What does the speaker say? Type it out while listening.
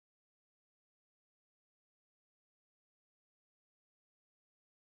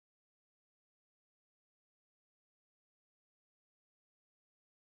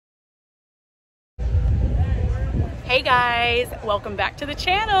Hey guys, welcome back to the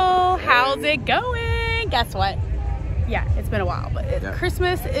channel. How's it going? Guess what? Yeah, it's been a while, but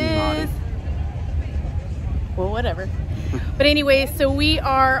Christmas is, well, whatever. But anyway, so we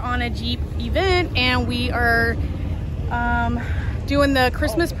are on a Jeep event and we are doing the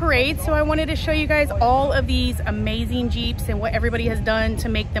Christmas parade. So I wanted to show you guys all of these amazing Jeeps and what everybody has done to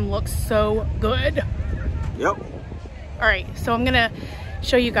make them look so good. Yep. All right, so I'm gonna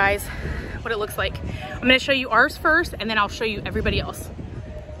show you guys what it looks like. I'm gonna show you ours first and then I'll show you everybody else.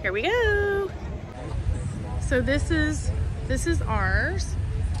 Here we go. So this is ours.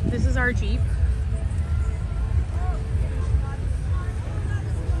 This is our Jeep.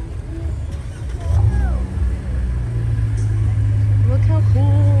 Look how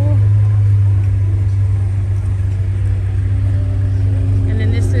cool. And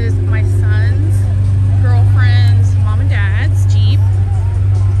then this is my son's girlfriend's mom and dad's Jeep.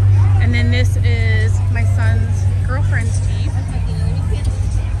 And then this is my son's girlfriend's Jeep.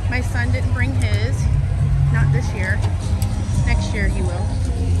 My son didn't bring his, not this year. Next year he will.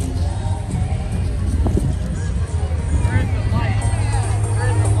 Where's the light?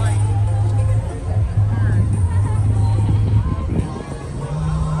 Where's the light?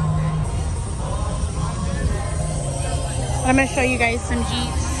 I'm gonna show you guys some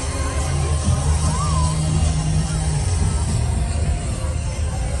Jeeps.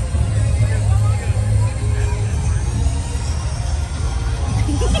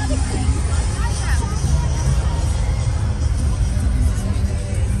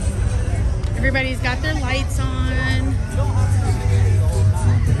 Everybody's got their lights on.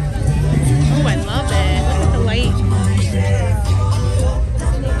 Oh, I love it. Look at the light.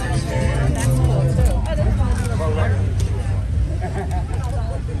 That's cool too.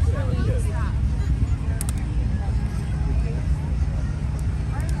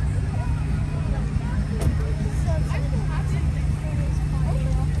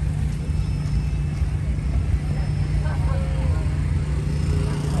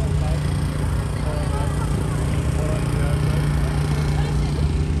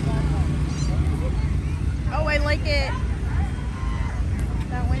 I like it.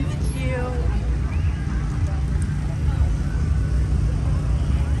 That one's cute.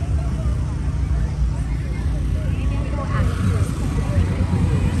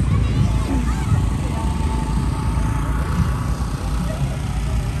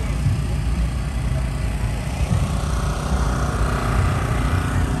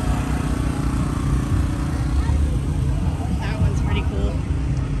 That one's pretty cool.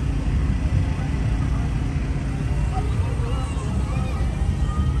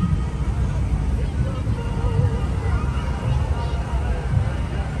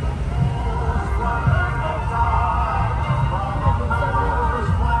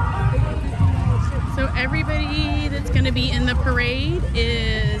 Everybody that's going to be in the parade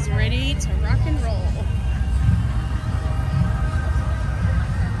is ready to rock and roll.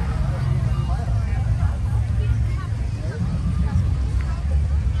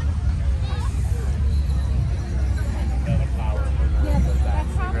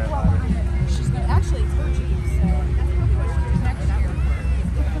 Actually, it's her Jeep, so that's probably what she does next year.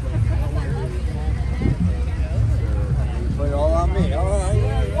 Put it all on me. All right.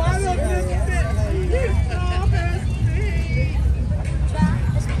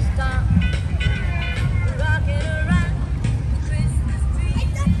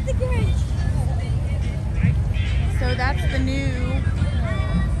 So that's the new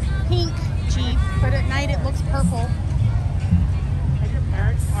pink Jeep, but at night it looks purple. Have your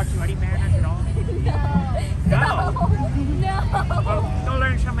parents taught you any manners at all? No. No. Well, go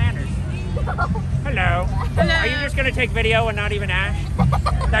learn some manners. Hello. Hello. Are you just going to take video and not even ask?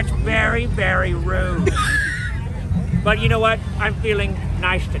 That's very, very rude. But you know what? I'm feeling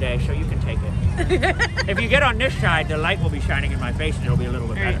nice today, so you can take it. If you get on this side, the light will be shining in my face and it'll be a little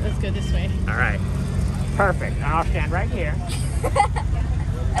bit All better. right, let's go this way. All right. Perfect. I'll stand right here.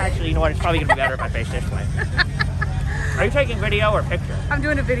 Actually, you know what? It's probably going to be better if I face this way. Are you taking video or picture? I'm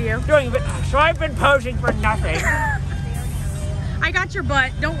doing a video. So I've been posing for nothing. I got your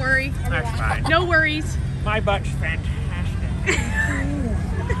butt. Don't worry. That's fine. No worries. My butt's fantastic.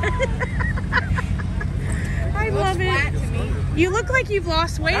 I love it. You look like you've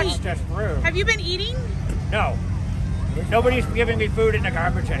lost weight. That's just rude. Have you been eating? No. Nobody's giving me food in the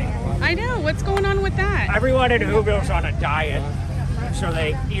garbage anymore. I know. What's going on with that? Everyone in Whoville's on a diet, so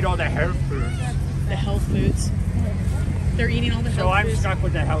they eat all the health foods. The health foods. They're eating all the health So I'm foods. stuck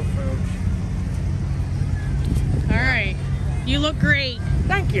with the health foods. All right. You look great.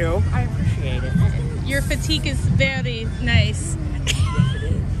 Thank you. I appreciate it. Your fatigue is very nice.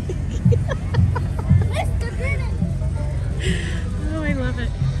 Mr. Bennett. it.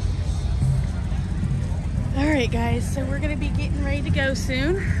 All right, guys, so we're gonna be getting ready to go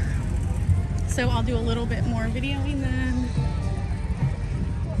soon. So I'll do a little bit more videoing then.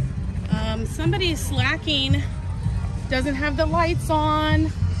 Somebody's slacking, doesn't have the lights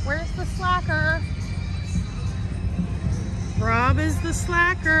on. Where's the slacker? Rob is the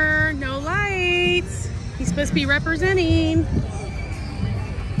slacker, no lights. He's supposed to be representing.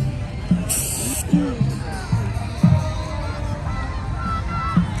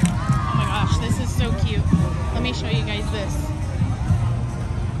 Oh my gosh, this is so cute. Let me show you guys this.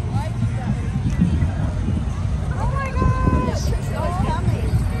 Oh my gosh!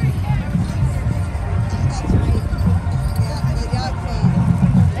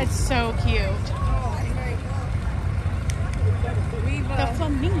 It's so cute. The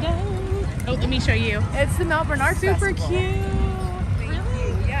flamingo. Oh, let me show you. It's the Melbourne Art Super Festival. cute.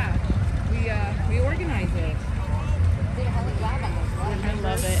 Really? Yeah. We organize it. I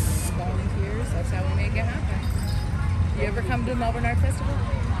love it. Volunteers. That's how we make it happen. You ever come to the Melbourne Art Festival?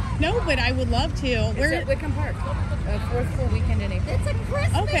 No, but I would love to. It's Where? at Wickham Park. Fourth full weekend in April. It's a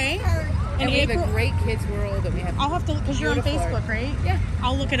Christmas Okay. card. And we have a great kids world that we have. I'll have to, because you're on Beautiful Facebook, art. right? Yeah.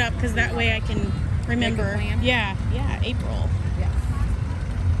 I'll look it up because that way I can remember. Make a plan. Yeah, April. Yeah.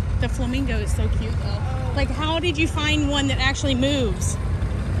 The flamingo is so cute though. Like, how did you find one that actually moves?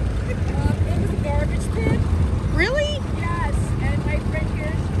 It was a garbage bin. Really? Yes. And my friend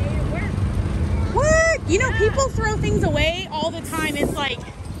here, she made it work. What? You know, people throw things away all the time. It's like,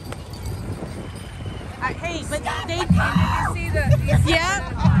 hey, but they. You see the Yeah.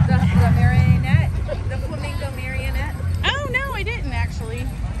 the marionette, the flamingo marionette. Oh no, I didn't actually.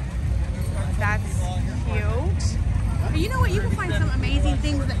 That's cute. But you know what? You can find some amazing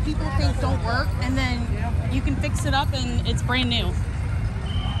things that people think don't work, and then you can fix it up, and it's brand new.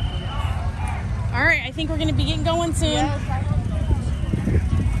 All right, I think we're gonna be getting going soon.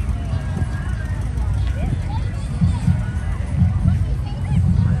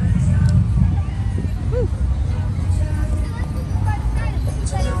 Whew.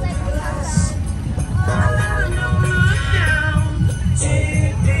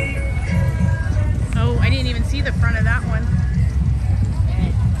 Oh, I didn't even see the front of that one.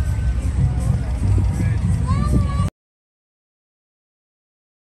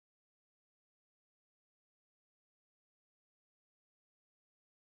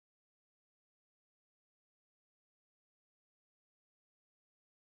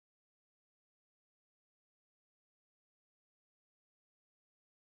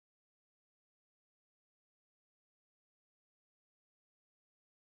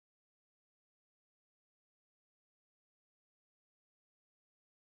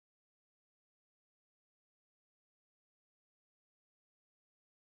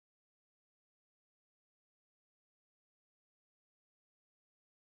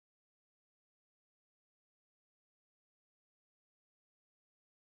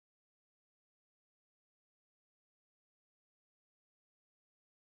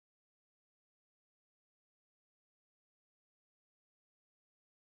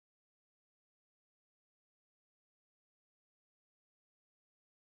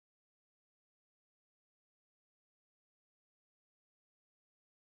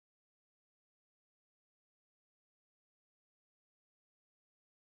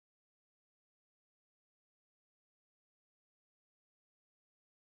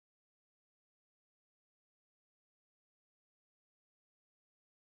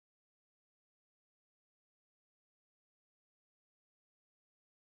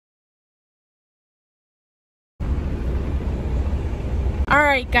 All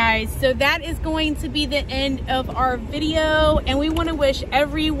right, guys, so that is going to be the end of our video, and we want to wish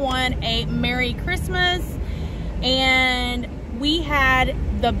everyone a Merry Christmas. And we had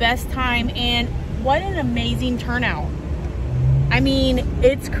the best time, and what an amazing turnout. I mean,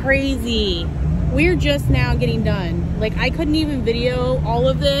 it's crazy. We're just now getting done. Like, I couldn't even video all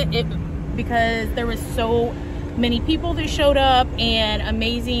of it because there was so many people that showed up, and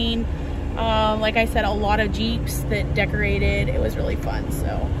amazing. Like I said, a lot of Jeeps that decorated. It was really fun.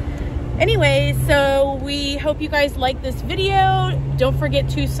 So anyway, so we hope you guys like this video. Don't forget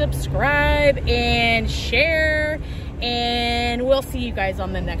to subscribe and share, and we'll see you guys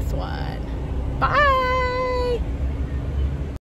on the next one. Bye.